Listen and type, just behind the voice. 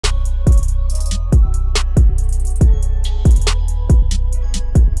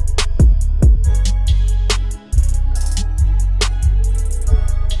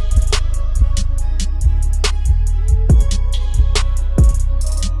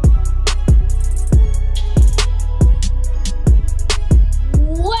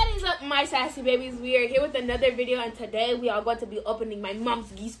Gucci babies. We are here with another video, and today we are going to be opening my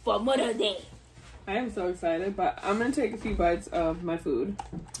mom's gifts for Mother's Day. I am so excited, but I'm going to take a few bites of my food,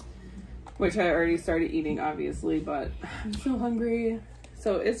 which I already started eating, obviously, but I'm so hungry.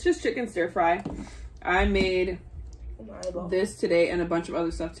 So it's just chicken stir fry. I made this today and a bunch of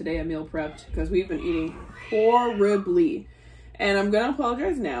other stuff today. I meal prepped because we've been eating horribly. And I'm going to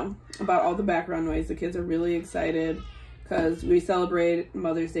apologize now about all the background noise. The kids are really excited because we celebrate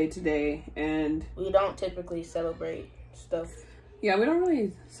Mother's Day today. And we don't typically celebrate stuff. Yeah, we don't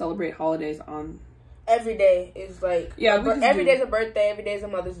really celebrate holidays on... Every day is like... Yeah, every day's a birthday, every day's a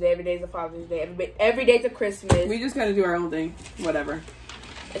Mother's Day, every day's a Father's Day, every day's a Christmas. We just kind of do our own thing. Whatever.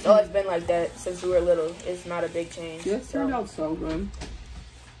 It's always been like that since we were little. It's not a big change. This turned out so good.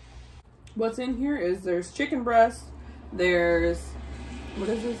 What's in here is there's chicken breast, there's, what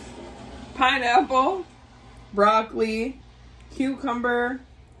is this? Pineapple, broccoli, cucumber,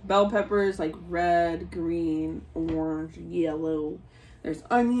 bell peppers like red, green, orange, yellow. There's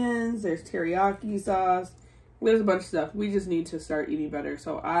onions, there's teriyaki sauce. There's a bunch of stuff. We just need to start eating better.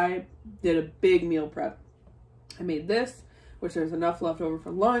 So I did a big meal prep. I made this, which there's enough left over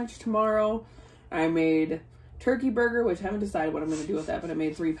for lunch tomorrow. I made turkey burger, which I haven't decided what I'm going to do with that, but I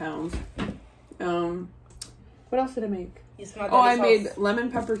made 3 pounds. What else did I make? I made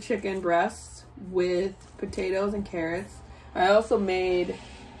lemon pepper chicken breasts with potatoes and carrots. I also made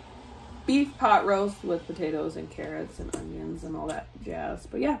beef pot roast with potatoes and carrots and onions and all that jazz.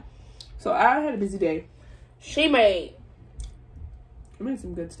 But yeah, so I had a busy day. I made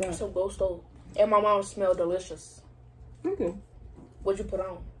some good stuff. Some gusto. And my mom smelled delicious. Okay. What'd you put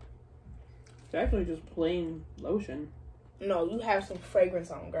on? It's actually just plain lotion. No, you have some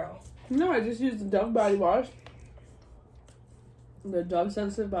fragrance on, girl. No, I just used the Dove body wash. The Dove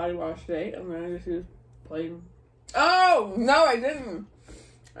Sensitive body wash today. And then I just used plain... Oh! No, I didn't.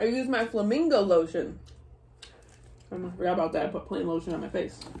 I used my Flamingo lotion. I forgot about that. I put plain lotion on my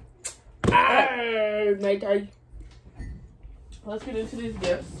face. Mayday. Let's get into these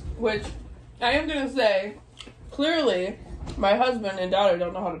gifts. Which, I am going to say, clearly, my husband and daughter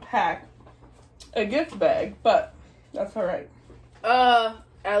don't know how to pack a gift bag. But, that's alright.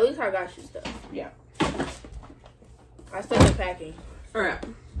 At least I got you stuff. Yeah. I still been packing. Alright.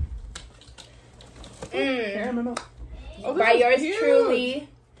 Oh, by yours truly.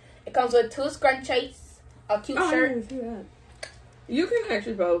 It comes with 2 scrunchies, a cute shirt. I didn't see that. You can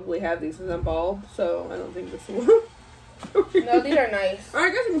actually probably have these because I'm bald, so I don't think this will. No, these are nice. Or I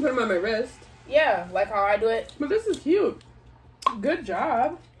guess I can put them on my wrist. Yeah, like how I do it. But this is cute. Good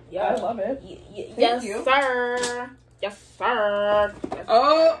job. Yeah, I love it. Yes, sir. Yes, sir. Yes,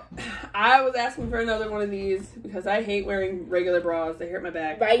 oh, I was asking for another one of these because I hate wearing regular bras. They hurt my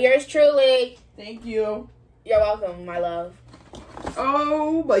back. By yours truly. Thank you. You're welcome, my love.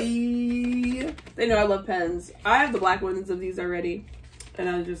 Oh, bye. They know I love pens. I have the black ones of these already, and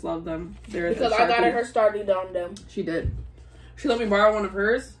I just love them. They're because I got her started on them. She did. She let me borrow one of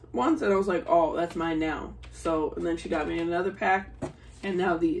hers once, and I was like, oh, that's mine now. So, and then she got me another pack, and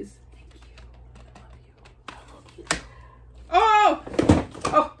now these. Oh!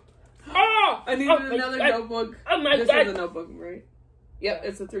 Oh! Oh! I needed another notebook. Oh my God. This is a notebook, right? Yep,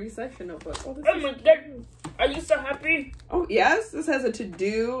 it's a 3-section notebook. Oh my God. Are you so happy? Oh, yes. This has a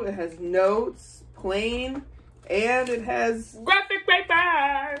to-do. It has notes, plain, and it has... graphic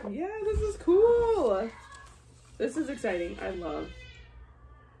paper! Yeah, this is cool. This is exciting. I love.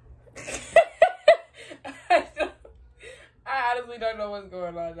 I honestly don't know what's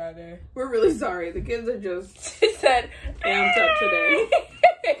going on down there. We're really sorry. The kids are just... She said... amped up today.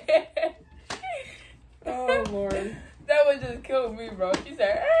 Oh, Lord. That would just kill me, bro. She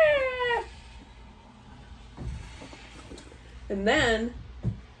said, ah. And then...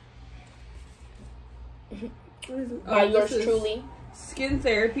 By yours truly. Skin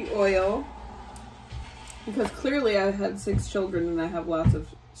therapy oil. Because clearly I've had 6 children and I have lots of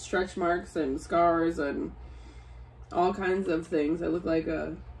stretch marks and scars and all kinds of things. I look like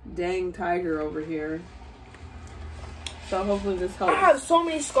a dang tiger over here. So hopefully this helps. I have so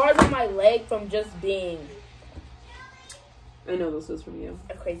many scars on my leg from just being... I know this is from you.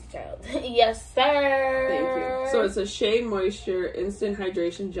 A crazy child. Yes, sir. Thank you. So it's a Shea Moisture Instant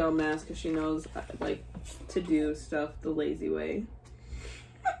Hydration Gel Mask because she knows I like to do stuff the lazy way.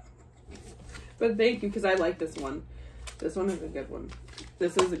 But thank you because I like this one. This one is a good one.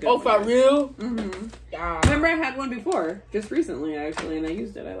 This is a good one. Oh, for real? Mm-hmm. Yeah. Remember I had one before, just recently actually, and I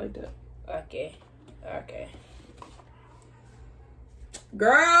used it. I liked it. Okay. Okay.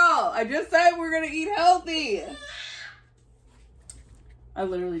 Girl, I just said we're going to eat healthy. I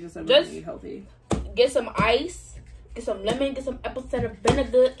literally just said we're going to eat healthy. Get some ice Get some lemon, get some apple cider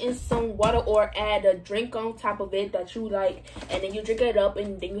vinegar and some water, or add a drink on top of it that you like, and then you drink it up,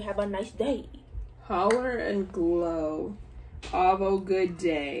 and then you have a nice day. Holler and Glow. Avo Good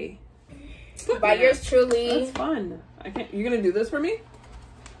Day. By yours truly. That's fun. You're gonna do this for me?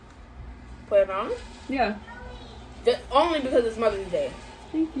 Put it on? Yeah. Only because it's Mother's Day.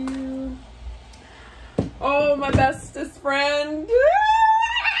 Thank you. Oh, my bestest friend.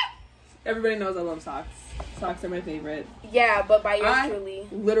 Everybody knows I love socks. Socks are my favorite. Yeah, but by yours truly.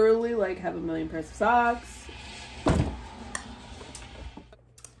 Literally, like, have a million pairs of socks.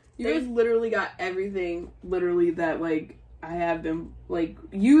 You guys literally got everything, literally, that, like, I have been, like,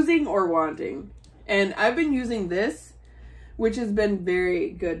 using or wanting. And I've been using this, which has been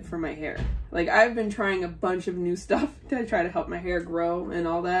very good for my hair. Like, I've been trying a bunch of new stuff to try to help my hair grow and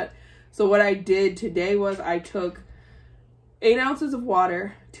all that. So what I did today was I took 8 ounces of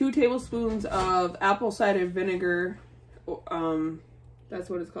water, 2 tablespoons of apple cider vinegar. That's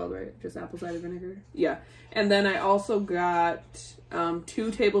what it's called, right? Just apple cider vinegar? Yeah. And then I also got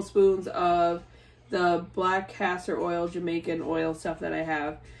 2 tablespoons of the black castor oil, Jamaican oil stuff that I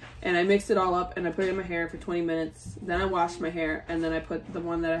have. And I mixed it all up and I put it in my hair for 20 minutes. Then I washed my hair and then I put the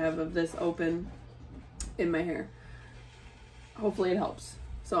one that I have of this open in my hair. Hopefully it helps.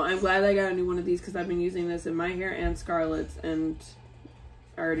 So I'm glad I got a new one of these because I've been using this in my hair and Scarlett's and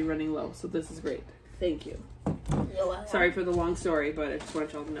already running low. So this is great. Thank you. Sorry for the long story, but I just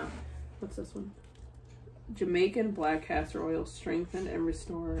want y'all to know. What's this one? Jamaican black castor oil strengthen and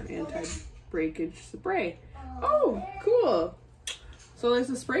restore anti-breakage spray. Oh, cool. So there's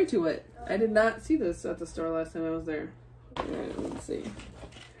a spray to it. I did not see this at the store last time I was there. Alright, let's see.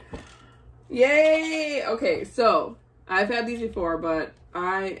 Yay! Okay, so I've had these before, but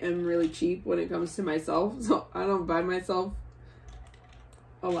I am really cheap when it comes to myself, so I don't buy myself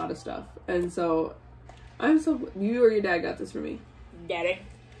a lot of stuff. And so you or your dad got this for me? Daddy.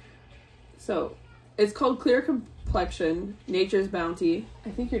 So it's called Clear Complexion Nature's Bounty. I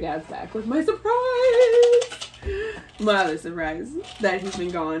think your dad's back with my surprise. My other surprise that he's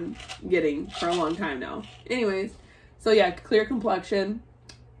been gone getting for a long time now. Anyways, so yeah, Clear Complexion.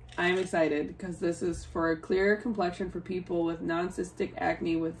 I am excited because this is for a clear complexion for people with non-cystic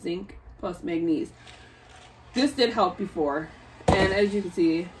acne with zinc plus magnesium. This did help before, and as you can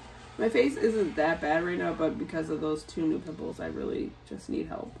see, my face isn't that bad right now, but because of those 2 new pimples, I really just need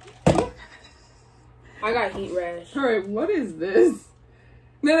help. I got heat rash. Alright, what is this?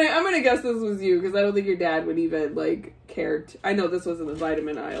 Then I'm gonna guess this was you, because I don't think your dad would even, like, care. I know this was in the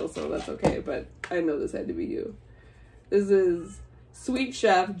vitamin aisle, so that's okay, but I know this had to be you. This is Sweet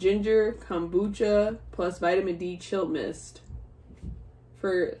Chef Ginger Kombucha plus Vitamin D Chill Mist.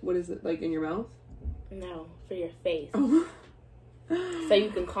 For, what is it, like in your mouth? No, for your face. Oh. So you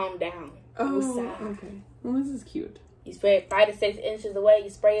can calm down. Oh, okay. Well, this is cute. You spray it 5 to 6 inches away, you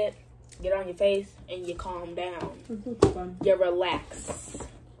spray it, get on your face, and you calm down. This looks fun. You relax.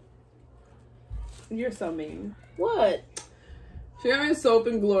 You're so mean. What? She got me a Soap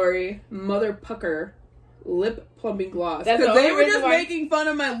and Glory Mother Pucker lip plumping gloss. That's Because the they were reason just why... making fun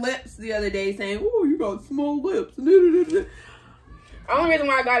of my lips the other day, saying, "Oh, you got small lips." The only reason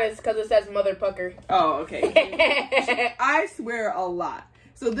why I got it is because it says Mother Pucker. Oh, okay. I swear a lot.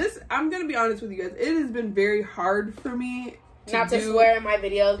 So this, I'm going to be honest with you guys, it has been very hard for me to swear in my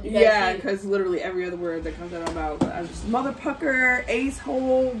videos. Because literally every other word that comes out of my mouth, I'm just Mother Pucker, ace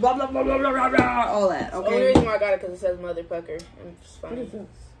hole, blah, blah, blah, blah, blah, blah, blah, all that, okay? The only reason why I got it because it says Mother Pucker. It's funny. What is this?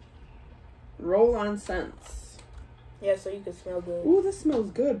 Roll-on scents. Yeah, so you can smell good. Ooh, this smells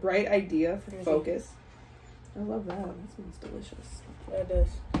good. Bright Idea for Focus. I love that. That smells delicious. Yeah, it does.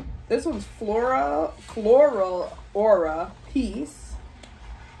 This one's Floral Aura Peace.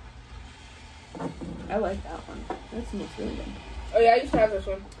 I like that one. That smells really good. Oh yeah, I used to have this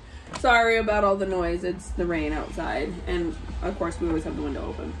one. Sorry about all the noise. It's the rain outside. And, of course, we always have the window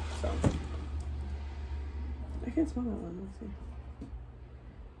open. So, I can't smell that one. Let's see.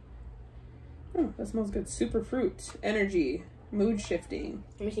 Oh, that smells good. Super Fruit. Energy. Mood shifting.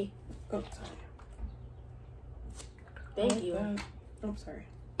 Let me see. Oh, sorry. Thank you. Oh, sorry.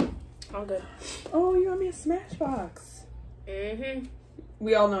 I'm good. Oh, you got me a Smashbox. Mm-hmm.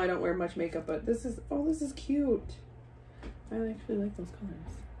 We all know I don't wear much makeup, but this is cute. I actually like those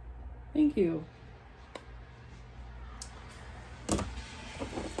colors. Thank you.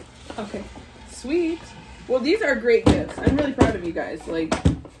 Okay. Sweet. Well, these are great gifts. I'm really proud of you guys. Like,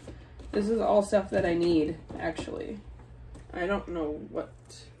 this is all stuff that I need, actually. I don't know what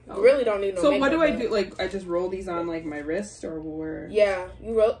You really don't need no So makeup, what do I but- do? Like, I just roll these on, like, my wrist or where? Yeah,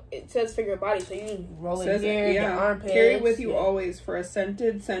 you roll. It says for your body, so you roll it Says here, it, the yeah. armpits. Carry it with you yeah. always for a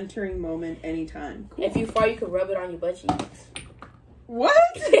scented centering moment anytime. Cool. If you fall, you can rub it on your butt cheeks. What?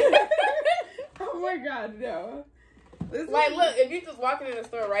 Oh my god, no. This Like, is, look, if you're just walking in the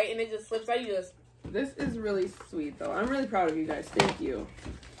store, right, and it just slips out, you just... This is really sweet, though. I'm really proud of you guys. Thank you.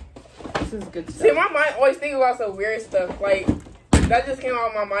 This is good stuff. See, my mind always thinking about some weird stuff. Like, that just came out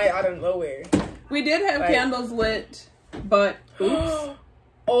of my mind out of nowhere. We did have Like- candles lit, but oops.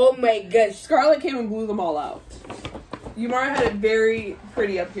 Oh my gosh. Scarlett came and blew them all out. Yumara had it very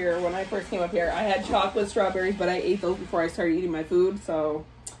pretty up here when I first came up here. I had chocolate strawberries, but I ate those before I started eating my food, so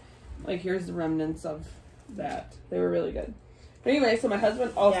like here's the remnants of that. They were really good. But anyway, so my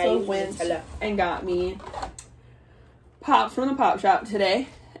husband also went and got me pops from the pop shop today,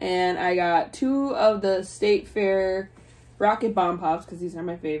 and I got 2 of the State Fair Rocket Bomb Pops because these are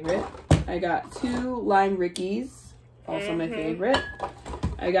my favorite. I got 2 Lime Rickies, also my favorite.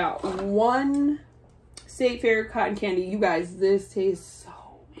 I got 1 State Fair Cotton Candy. You guys, this tastes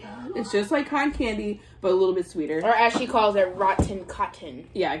so good. It's just like cotton candy, but a little bit sweeter. Or as she calls it, rotten cotton.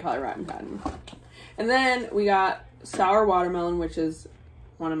 Yeah, I call it rotten cotton. And then we got sour watermelon, which is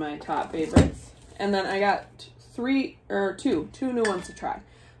one of my top favorites. And then I got 2 new ones to try.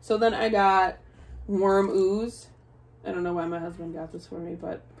 So then I got worm ooze. I don't know why my husband got this for me,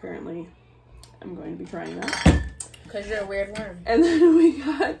 but apparently I'm going to be trying that. Because you're a weird worm. And then we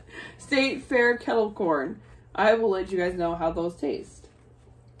got State Fair kettle corn. I will let you guys know how those taste.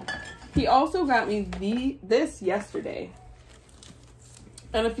 He also got me this yesterday.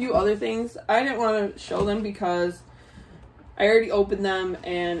 And a few other things. I didn't want to show them because I already opened them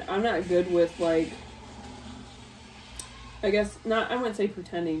and I'm not good with, like, I guess, not, I wouldn't say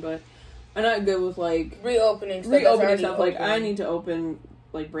pretending, but I'm not good with, like, reopening stuff. Like, I need to open,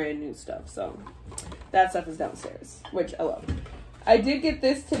 like, brand new stuff. So that stuff is downstairs, which I love. I did get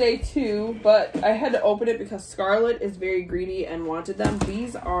this today too, but I had to open it because Scarlett is very greedy and wanted them.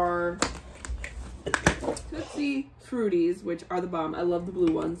 These are Tootsie Fruities, which are the bomb. I love the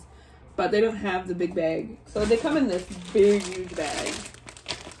blue ones, but they don't have the big bag. So they come in this big, huge bag.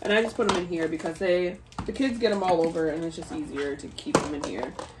 And I just put them in here because the kids get them all over and it's just easier to keep them in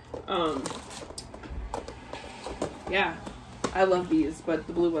here. Yeah. I love these, but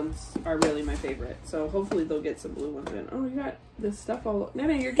the blue ones are really my favorite. So hopefully they'll get some blue ones in. Oh, you got this stuff all over.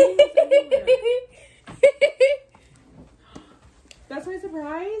 Nana, you're getting this everywhere. That's my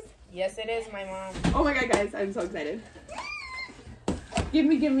surprise? Yes, it is, my mom. Oh my god, guys, I'm so excited. Give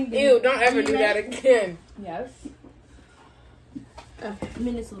me. Ew, don't ever do that again. Yes. I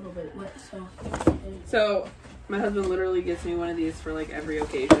mean, it's a little bit wet, so. So, my husband literally gets me one of these for, like, every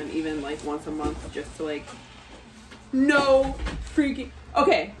occasion, even, like, once a month, just to, like, no freaking...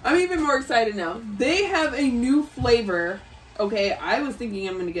 Okay, I'm even more excited now. They have a new flavor. Okay, I was thinking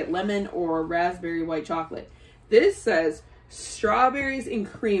I'm going to get lemon or raspberry white chocolate. This says strawberries and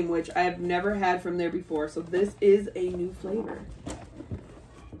cream, which I have never had from there before, so this is a new flavor.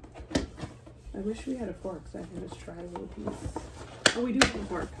 I wish we had a fork so I can just try a little piece. Oh, we do have a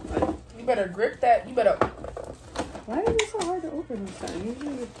fork, but... You better grip that. You better... Why is it so hard to open this time?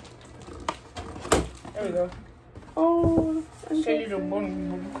 Usually... There we go. Oh, It's a little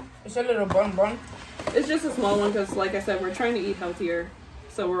bun. It's a little bun. It's just a small one because, like I said, we're trying to eat healthier.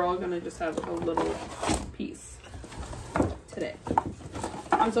 So we're all going to just have a little piece today.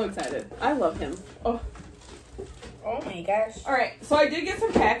 I'm so excited. I love him. Oh my gosh. All right, so I did get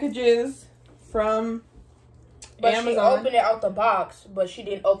some packages from But Amazon. she opened it out the box, but she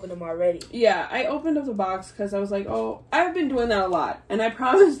didn't open them already. Yeah, I opened up the box because I was like, oh, I've been doing that a lot. And I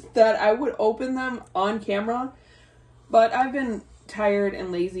promised that I would open them on camera. But I've been tired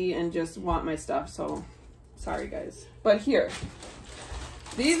and lazy and just want my stuff. So, sorry, guys. But here.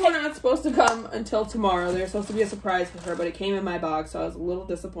 These were not supposed to come until tomorrow. They're supposed to be a surprise for her. But it came in my box, so I was a little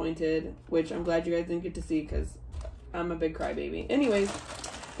disappointed. Which I'm glad you guys didn't get to see because I'm a big crybaby. Anyways,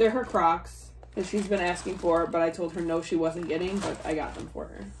 they're her Crocs that she's been asking for, but I told her no, she wasn't getting, but I got them for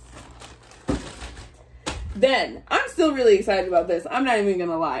her. Then, I'm still really excited about this. I'm not even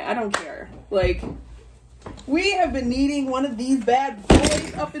gonna lie. I don't care. Like, we have been needing one of these bad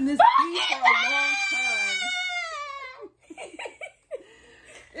boys up in this piece for a long time.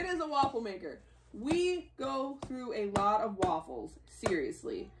 It is a waffle maker. We go through a lot of waffles.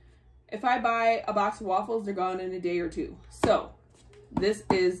 Seriously. If I buy a box of waffles, they're gone in a day or two. So, this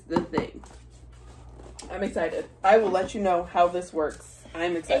is the thing. I'm excited. I will let you know how this works.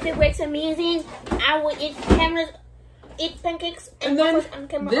 I'm excited. If it works amazing, I will eat pancakes And then waffles on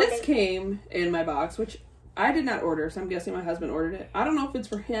camera. this came in my box, which I did not order, so I'm guessing my husband ordered it. I don't know if it's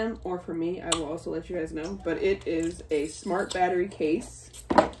for him or for me. I will also let you guys know. But it is a smart battery case,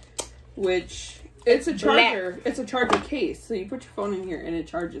 which it's a charger. It's a charger case. So you put your phone in here and it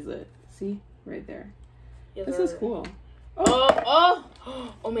charges it. See? Right there. Yes, this sir. is cool. Oh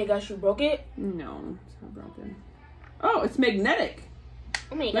my gosh, you broke it? No, it's not broken. Oh, it's magnetic.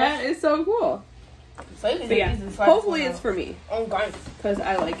 Oh my gosh. That is so cool. So you can But yeah, hopefully it's for me. Oh, God. Because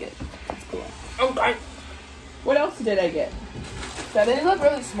I like it. It's cool. Oh, God. What else did I get? Is that They it? look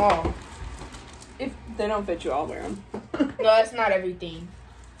really small. If they don't fit you, I'll wear them. No, that's not everything.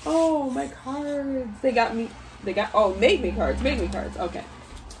 Oh, my cards. They got me. Make me cards. Make me cards. Okay.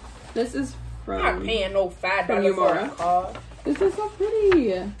 This is I'm not from paying no $5 for a Umara. card. This is so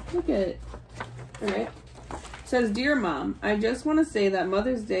pretty. Look at it. Alright. Says, Dear Mom, I just want to say that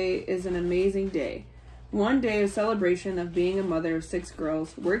Mother's Day is an amazing day. One day of celebration of being a mother of 6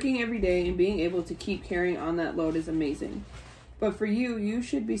 girls, working every day and being able to keep carrying on that load is amazing. But for you, you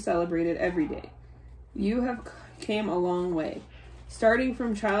should be celebrated every day. You have came a long way. Starting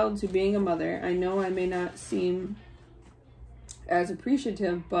from child to being a mother, I know I may not seem as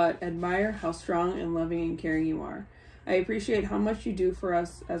appreciative, but admire how strong and loving and caring you are. I appreciate how much you do for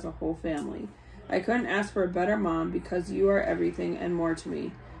us as a whole family. I couldn't ask for a better mom because you are everything and more to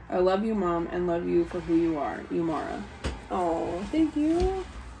me. I love you, Mom, and love you for who you are, Umara. Oh, thank you.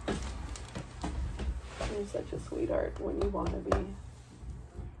 You're such a sweetheart when you want to be.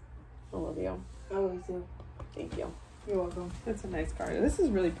 I love you. I love you. Thank you. You're welcome. That's a nice card. This is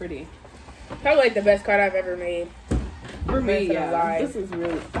really pretty. Probably like the best card I've ever made. For me, Gonna yeah. lie. This is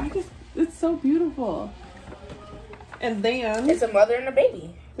really. It's so beautiful. And then It's a mother and a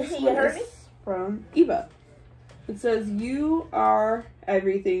baby. this You heard me? is from Eva. It says, "You are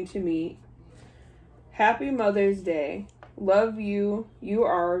everything to me. Happy Mother's Day. Love you. You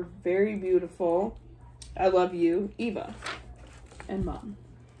are very beautiful. I love you, Eva." And Mom.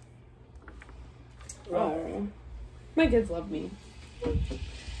 Oh, my kids love me.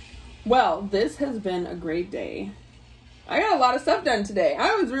 Well, this has been a great day. I got a lot of stuff done today.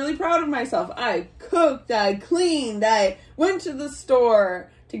 I was really proud of myself. I cooked, I cleaned, I went to the store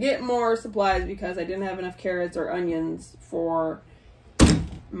to get more supplies because I didn't have enough carrots or onions for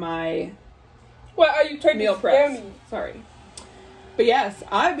my What are you trying meal prep. Sorry. But yes,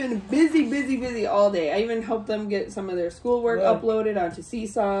 I've been busy all day. I even helped them get some of their schoolwork uploaded onto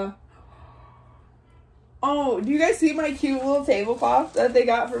Seesaw. Oh, do you guys see my cute little tablecloth that they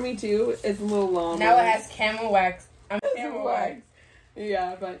got for me too? It's a little long. Now it has camel wax. Camel wax.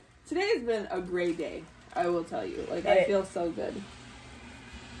 Yeah, but today has been a great day. I will tell you. Like, I feel so good.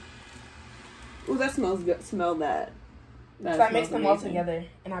 Ooh, that smells good. Smell that. So I mixed them all together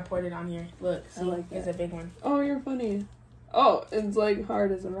and I poured it on here. Look, see, like that. it's a big one. Oh, you're funny. Oh, it's like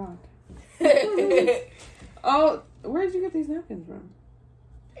hard as a rock. Oh, where did you get these napkins from?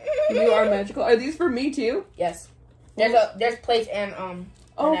 You are magical. Are these for me too? Yes. There's plates and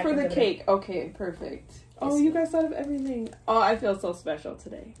Oh, for the cake. Okay, perfect. Oh, you guys thought of everything. Oh, I feel so special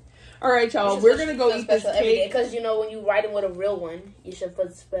today. All right, y'all. We're gonna go eat this cake because you know when you ride it with a real one, you should feel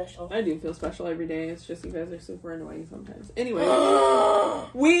special. I do feel special every day. It's just you guys are super annoying sometimes. Anyway,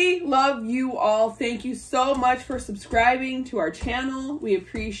 we love you all. Thank you so much for subscribing to our channel. We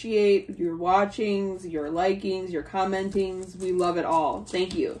appreciate your watchings, your likings, your commentings. We love it all.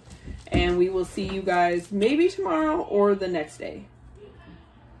 Thank you. And we will see you guys maybe tomorrow or the next day.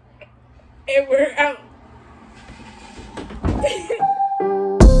 And we're out.